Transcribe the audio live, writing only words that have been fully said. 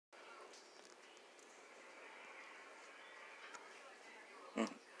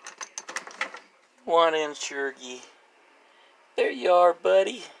Come on in, Shurgy. There you are,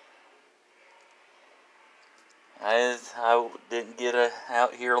 buddy. I didn't get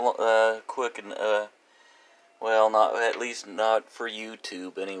out here quick and well, not at least not for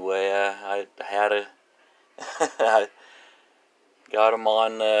YouTube anyway. I had a I got him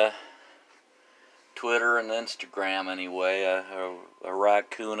on Twitter and Instagram anyway. A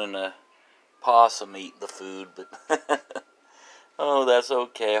raccoon and a possum eat the food, but oh, that's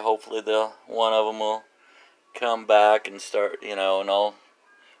okay. Hopefully, one of them will come back and start, and I'll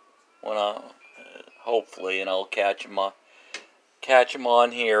when I hopefully, and I'll catch him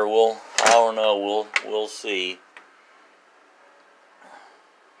on here. I don't know. We'll see.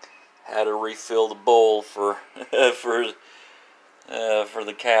 Had to refill the bowl for for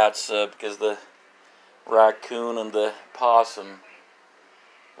the cats because the raccoon and the possum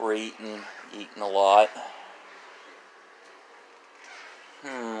were eating a lot.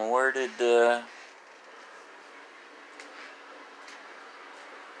 Where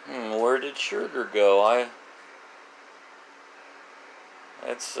did Sugar go?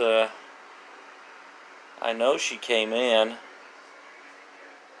 I know she came in.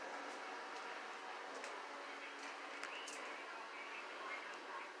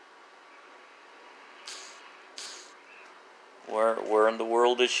 Where in the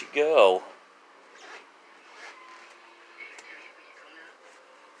world did she go?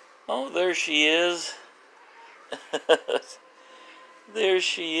 Oh, there she is. There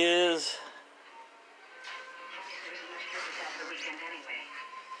she is.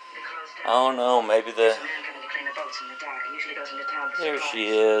 I don't know, maybe there she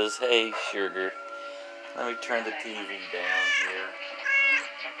is. Hey, Sugar. Let me turn the TV down here.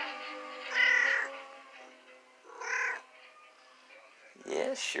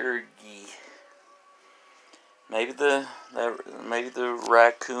 Yeah, Sugargy. Maybe the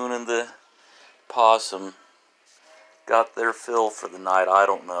raccoon and the possum got their fill for the night. I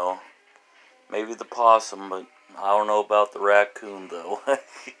don't know. Maybe the possum, but I don't know about the raccoon though.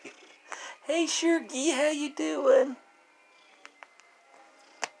 Hey, Sugargy, how you doing?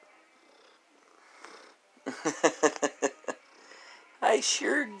 Hi,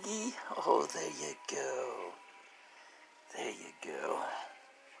 Sugargy. Oh, there you go. There you go.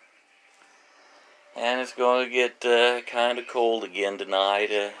 And it's going to get kind of cold again tonight.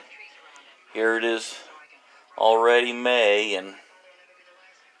 Here it is, already May, and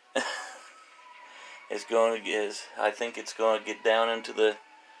I think it's going to get down into the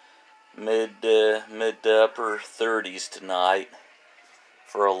mid to upper 30s tonight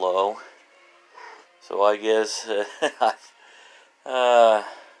for a low. So I guess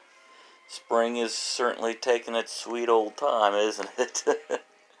spring is certainly taking its sweet old time, isn't it?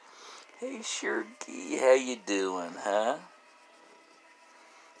 Hey, Sugargy, how you doing, huh?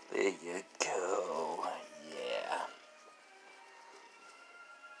 There you go. Yeah.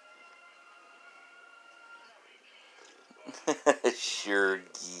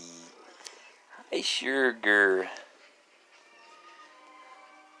 Sugargy. Hi, Sugar.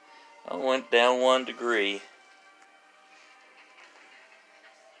 I went down 1 degree.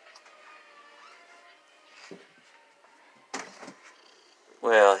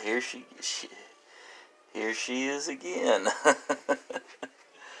 Well, here she is again.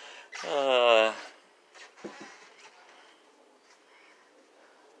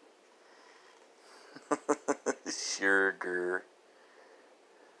 Sugar.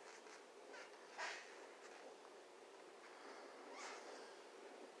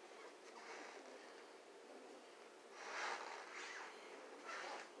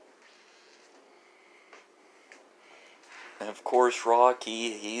 And of course,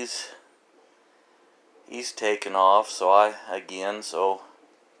 Rocky, he's taken off, so I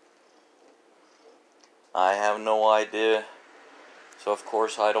have no idea. So of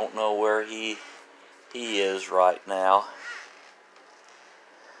course I don't know where he is right now.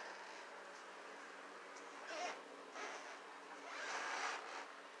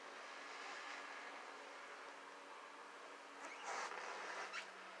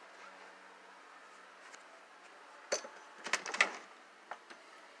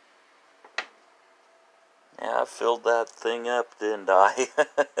 Yeah, I filled that thing up, didn't I?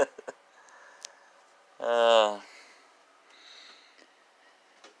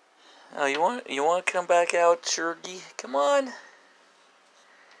 Oh, you want to come back out, Sugargy? Come on.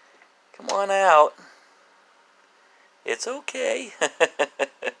 Come on out. It's okay.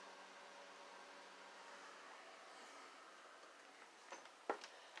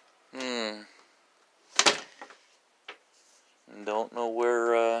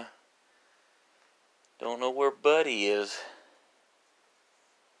 Don't know where Buddy is.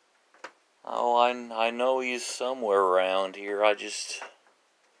 Oh, I know he's somewhere around here.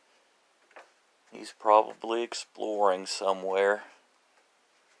 He's probably exploring somewhere.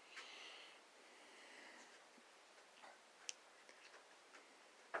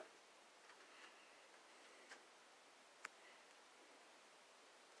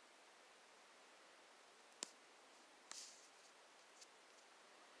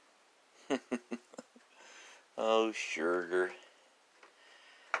 Oh, sugar.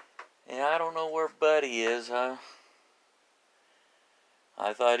 Yeah, I don't know where Buddy is. I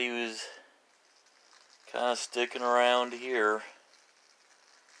thought he was kind of sticking around here.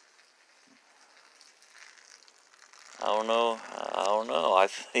 I don't know.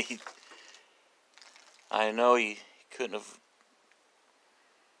 I know he couldn't have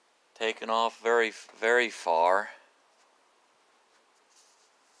taken off very, very far.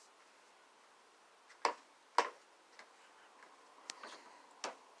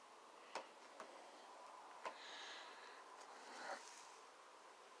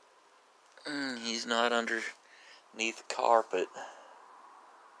 He's not underneath the carpet.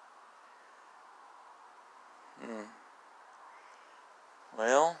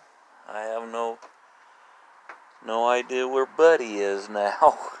 Well, I have no idea where Buddy is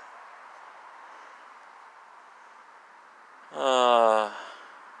now.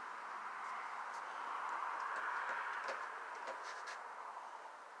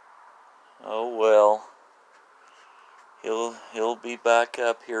 Oh well. He'll be back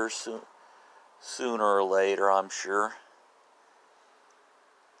up here sooner or later, I'm sure.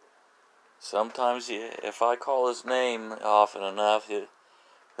 Sometimes if I call his name often enough,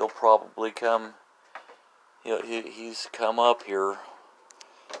 he'll probably come. He's come up here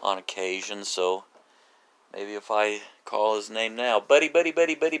on occasion, so maybe if I call his name now, Buddy, Buddy,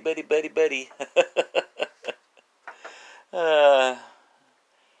 Buddy, Buddy, Buddy, Buddy, Buddy.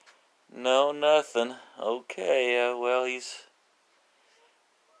 No, nothing. Okay, well,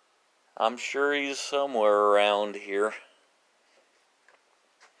 I'm sure he's somewhere around here.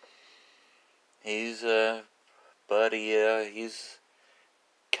 He's, Buddy, he's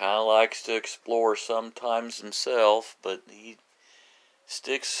kind of likes to explore sometimes himself, but he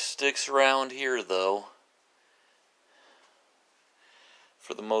sticks around here, though,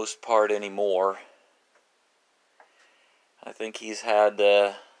 for the most part anymore. I think he's had,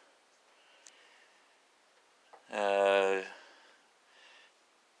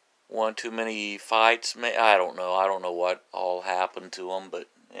 one too many fights. I don't know what all happened to him, but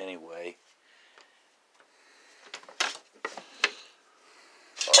anyway.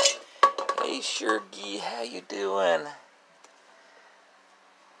 Hey, Shurgy, how you doing?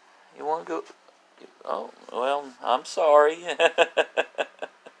 You want to go? Oh, well, I'm sorry.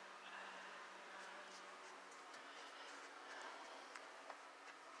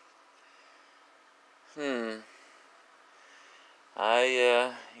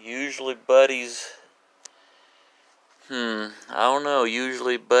 Usually I don't know,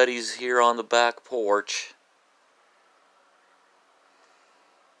 usually Buddy's here on the back porch.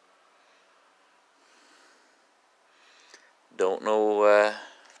 Don't know,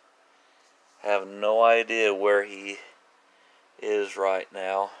 have no idea where he is right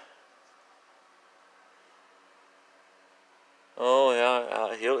now. Oh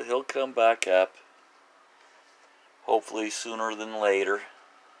yeah, he'll come back up. Hopefully sooner than later.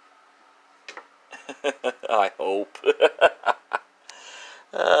 I hope.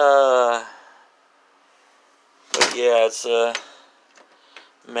 But yeah, it's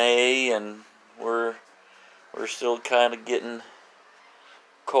May, and we're still kind of getting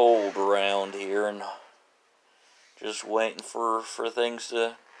cold around here, and just waiting for things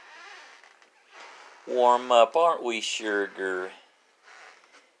to warm up, aren't we, Sugar?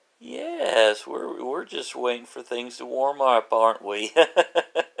 Yes, we're just waiting for things to warm up, aren't we?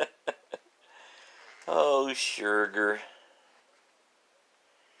 Oh, Sugar.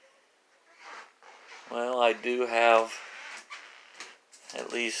 Well, I do have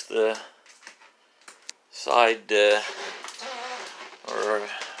at least the side,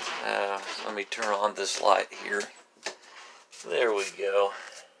 let me turn on this light here. There we go.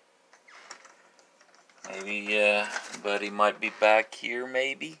 Maybe, Buddy might be back here,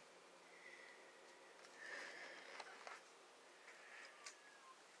 maybe?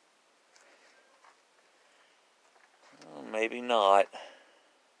 Well, maybe not.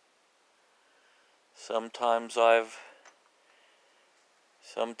 Sometimes I've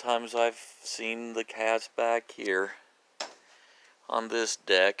seen the cats back here on this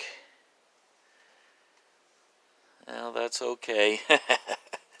deck. Well, that's okay.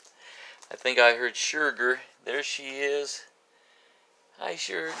 I think I heard Sugar. There she is. Hi,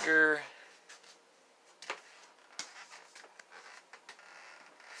 Sugar.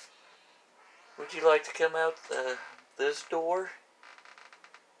 Would you like to come out this door?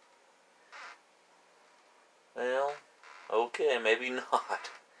 Well, okay, maybe not.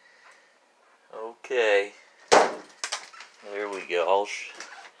 Okay. There we go.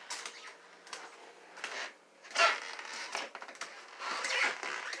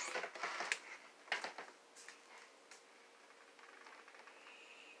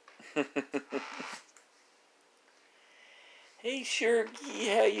 Hey,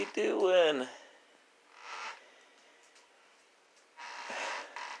 Shurgy, how you doing?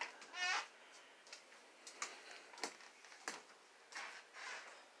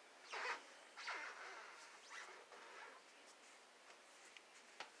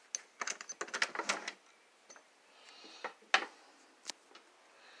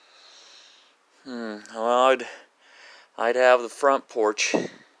 Well, I'd have the front porch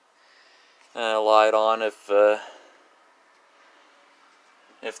light on if that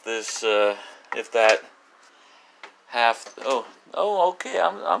half. Oh, okay.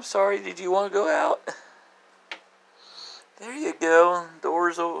 I'm sorry. Did you want to go out? There you go.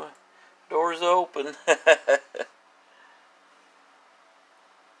 Doors open.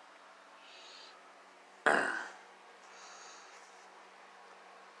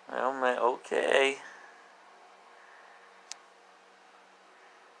 Well, man, okay.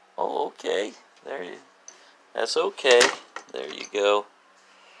 Oh, okay. That's okay. There you go.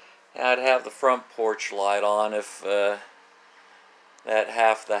 I'd have the front porch light on if that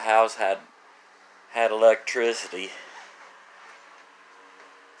half the house had electricity.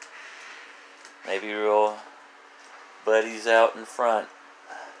 Maybe your buddy's out in front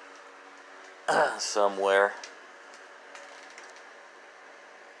somewhere.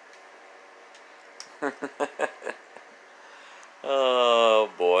 Oh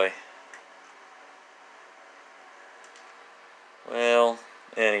boy. Well,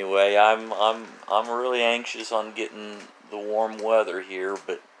 anyway, I'm really anxious on getting the warm weather here,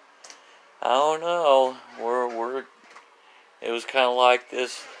 but I don't know. It was kind of like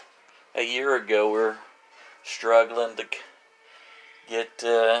this a year ago. We're struggling to get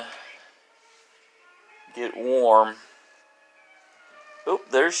warm. Oh,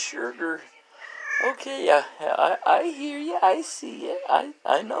 there's Sugar. Okay, I hear you. I see you.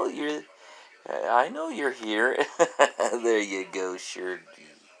 I know you're here. There you go, Sugar.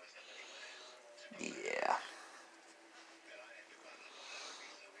 Yeah.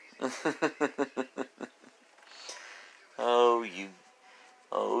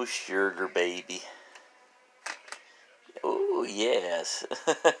 Oh, Sugar baby. Oh, yes.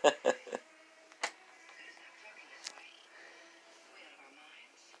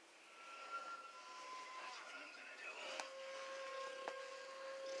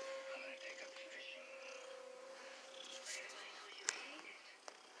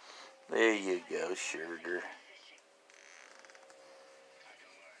 There you go, Sugar.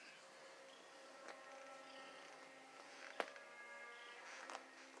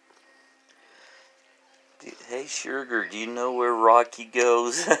 Hey, Sugar, do you know where Rocky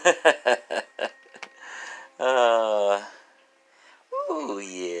goes? Oh,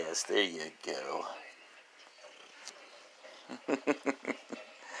 yes, there you go.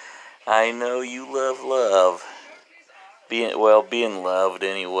 I know you love. Being loved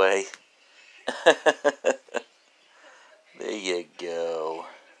anyway. There you go.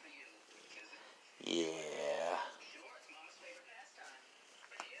 Yeah.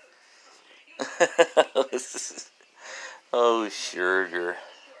 Oh, Sugar.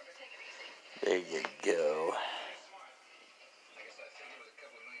 There you go.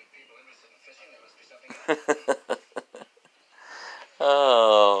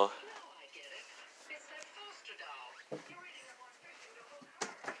 Oh.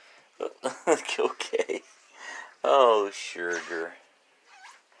 Okay. Oh, Sugar.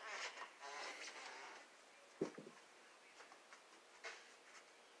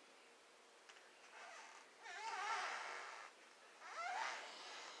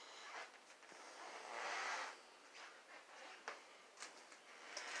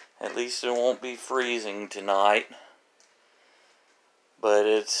 At least it won't be freezing tonight. But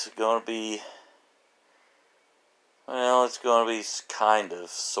it's going to be, well, it's going to be kind of,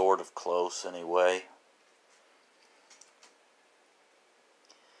 sort of close anyway.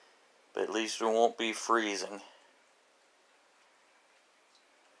 But at least it won't be freezing.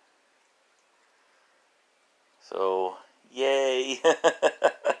 So, yay!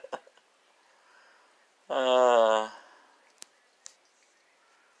 uh,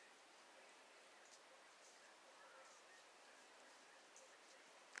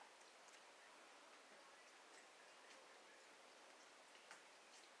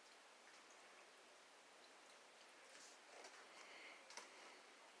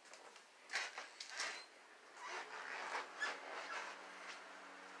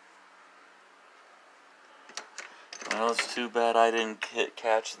 Well, it's too bad I didn't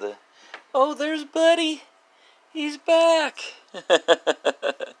catch the... Oh, there's Buddy. He's back.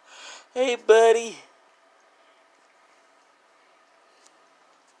 Hey, Buddy.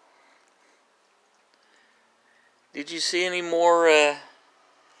 Did you see any more,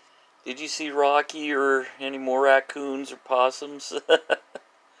 did you see Rocky or any more raccoons or possums?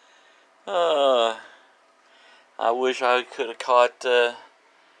 I wish I could have caught, the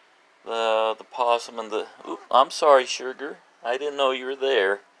possum and the... Oop, I'm sorry, Sugar. I didn't know you were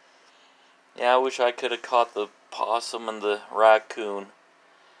there. Yeah, I wish I could have caught the possum and the raccoon.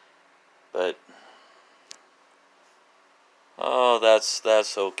 But... oh, that's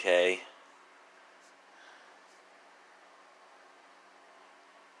okay.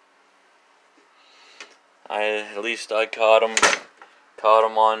 At least I caught him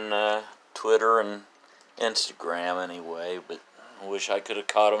on Twitter and Instagram anyway, but I wish I could have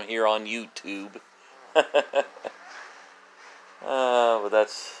caught him here on YouTube. But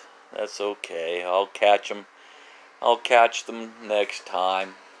that's okay. I'll catch them. I'll catch them next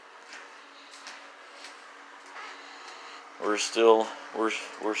time. We're still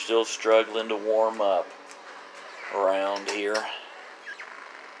struggling to warm up around here.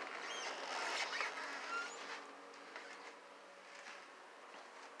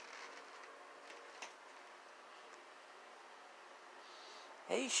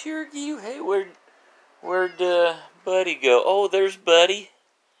 Hey, Shirky, hey, where'd Buddy go? Oh, there's Buddy.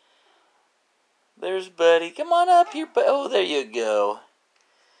 There's Buddy. Come on up here, oh, there you go.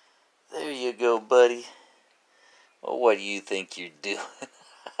 There you go, Buddy. Well, what do you think you're doing?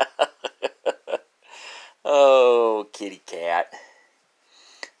 Oh, kitty cat.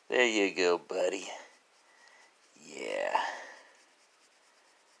 There you go, Buddy. Yeah.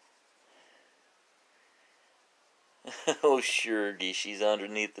 Oh, Shirky, she's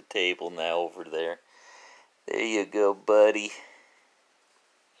underneath the table now over there. There you go, Buddy.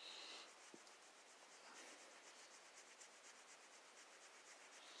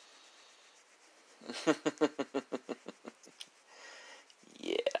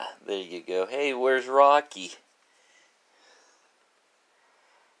 Yeah, there you go. Hey, where's Rocky?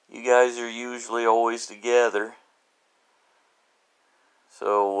 You guys are usually always together.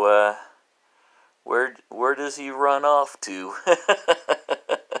 So, where does he run off to?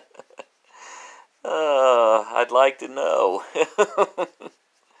 I'd like to know.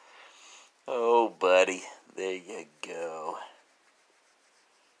 Oh, Buddy, there you go.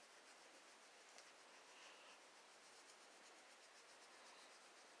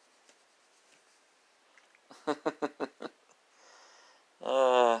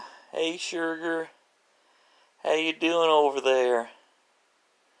 Hey, Sugar. How you doing over there?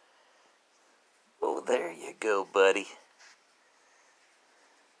 Oh, there you go, Buddy.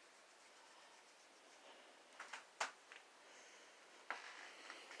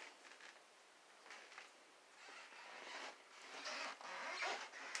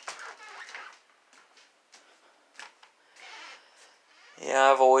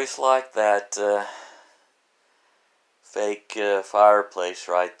 Yeah, I've always liked that fake fireplace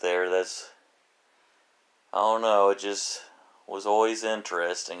right there. I don't know, it just was always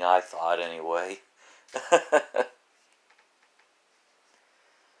interesting, I thought anyway.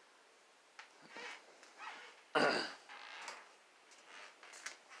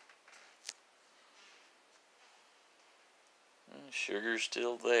 Sugar's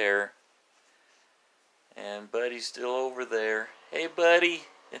still there. And Buddy's still over there. Hey, Buddy.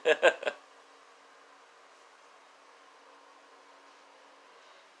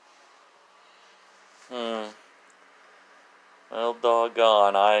 Well,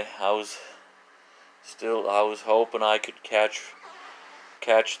 doggone, I was hoping I could catch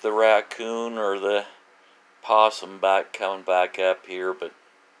the raccoon or the possum coming back up here, but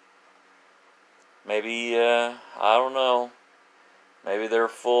maybe I don't know. Maybe they're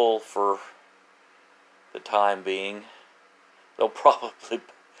full for the time being. They'll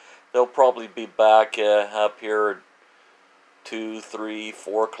probably be back up here at 2, 3,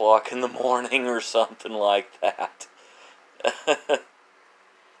 4 o'clock in the morning or something like that.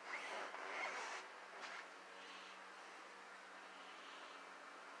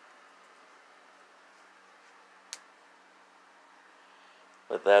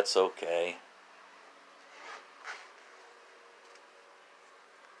 But that's okay.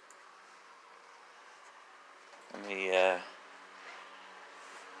 Let me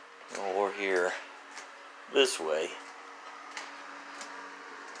go over here this way.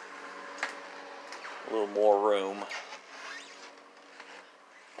 A little more room.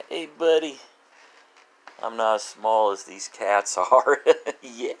 Hey, Buddy. I'm not as small as these cats are.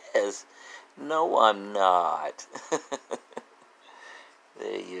 Yes. No, I'm not.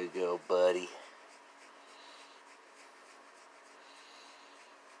 There you go, buddy.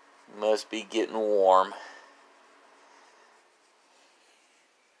 Must be getting warm.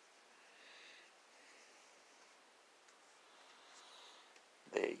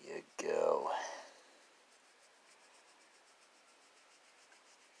 There you go.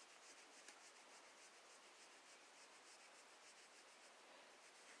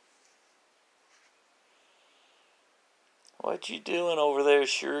 What you doing over there,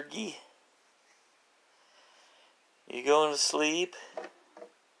 Shurgy? You going to sleep?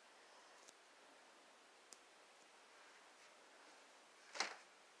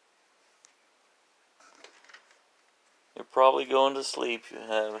 You're probably going to sleep. You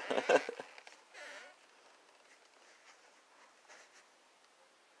have.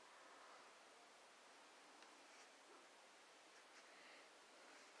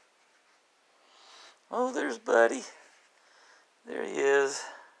 Oh, there's Buddy. There he is.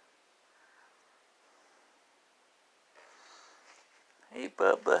 Hey,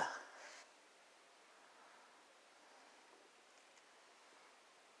 Bubba.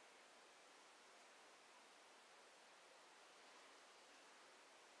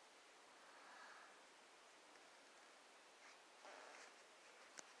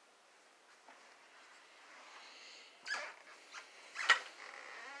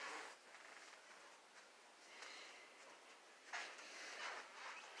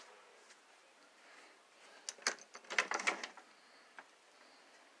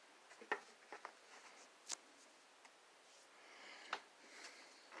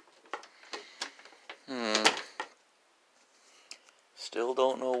 Still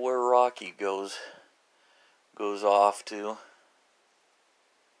don't know where Rocky goes off to.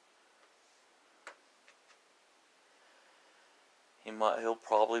 He'll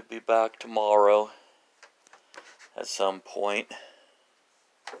probably be back tomorrow at some point.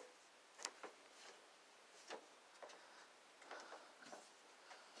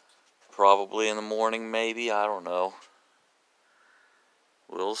 Probably in the morning, maybe. I don't know.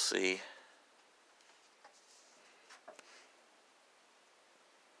 We'll see.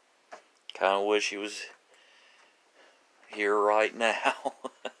 Kind of wish he was here right now.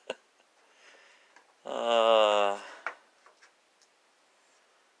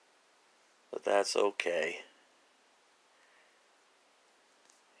 But that's okay.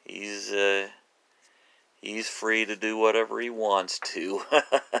 He's free to do whatever he wants to.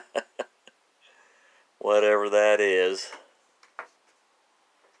 Whatever that is.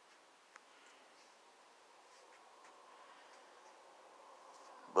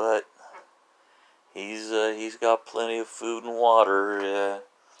 But he's got plenty of food and water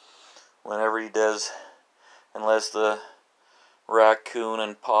whenever he does, unless the raccoons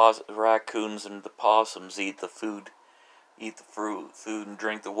and the possums eat the food and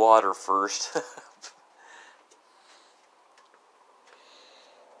drink the water first.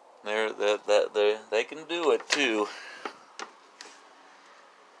 They can do it too.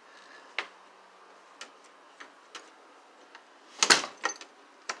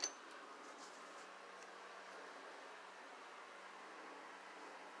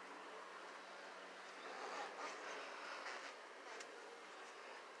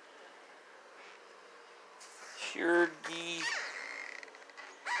 Shurgy.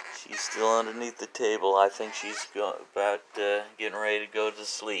 She's still underneath the table. I think she's about getting ready to go to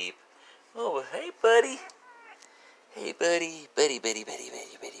sleep. Oh, hey, buddy. Hey, buddy. Buddy.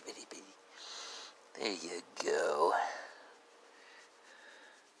 There you go.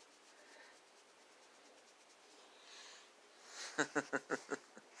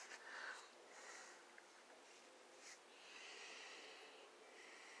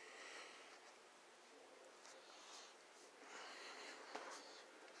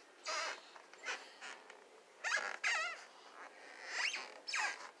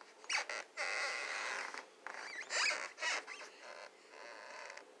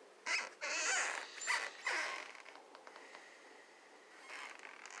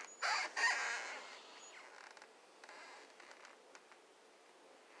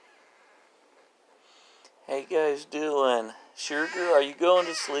 How you guys doing? Sugar, are you going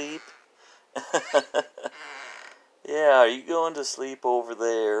to sleep? Yeah, are you going to sleep over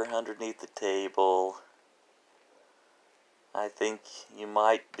there underneath the table? I think you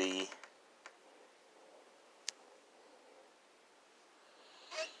might be.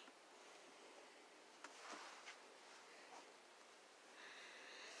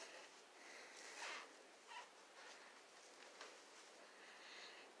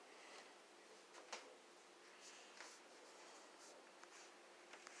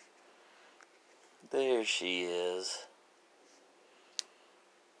 There she is.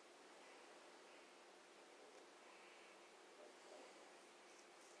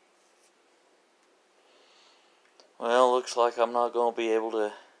 Well, looks like I'm not going to be able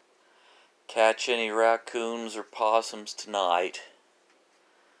to catch any raccoons or possums tonight.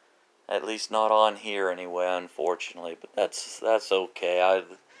 At least not on here anyway, unfortunately. But that's okay.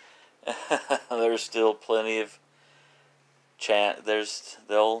 There's still plenty of chance. They're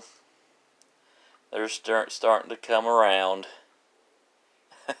starting to come around.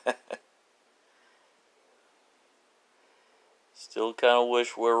 Still kind of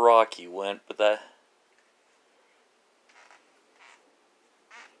wish where Rocky went, but that.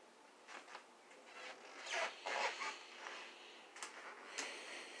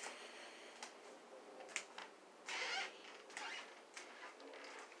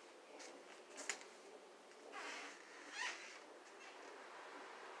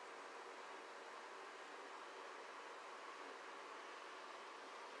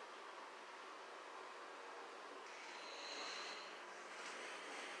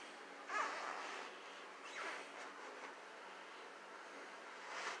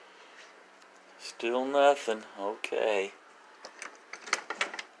 Still nothing. Okay.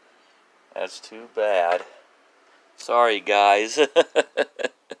 That's too bad. Sorry, guys.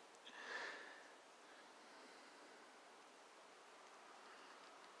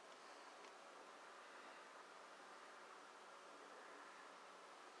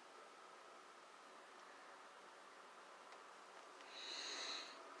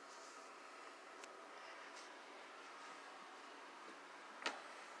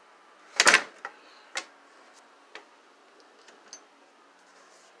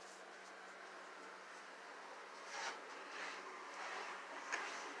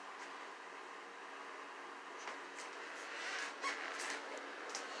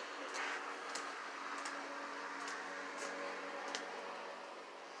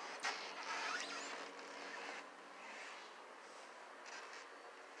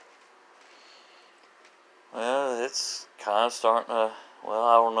 Well, it's kind of starting to, well,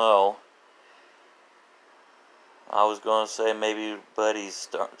 I don't know. I was going to say maybe Buddy's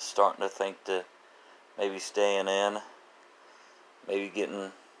starting to think to maybe staying in. Maybe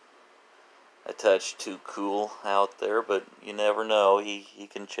getting a touch too cool out there, but you never know. He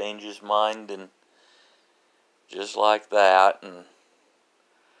can change his mind and just like that and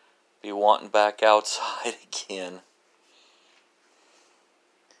be wanting back outside again.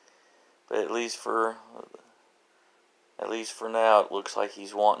 But at least for now, it looks like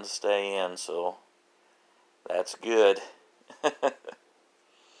he's wanting to stay in, so that's good.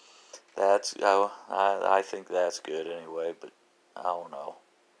 I think that's good anyway, but I don't know.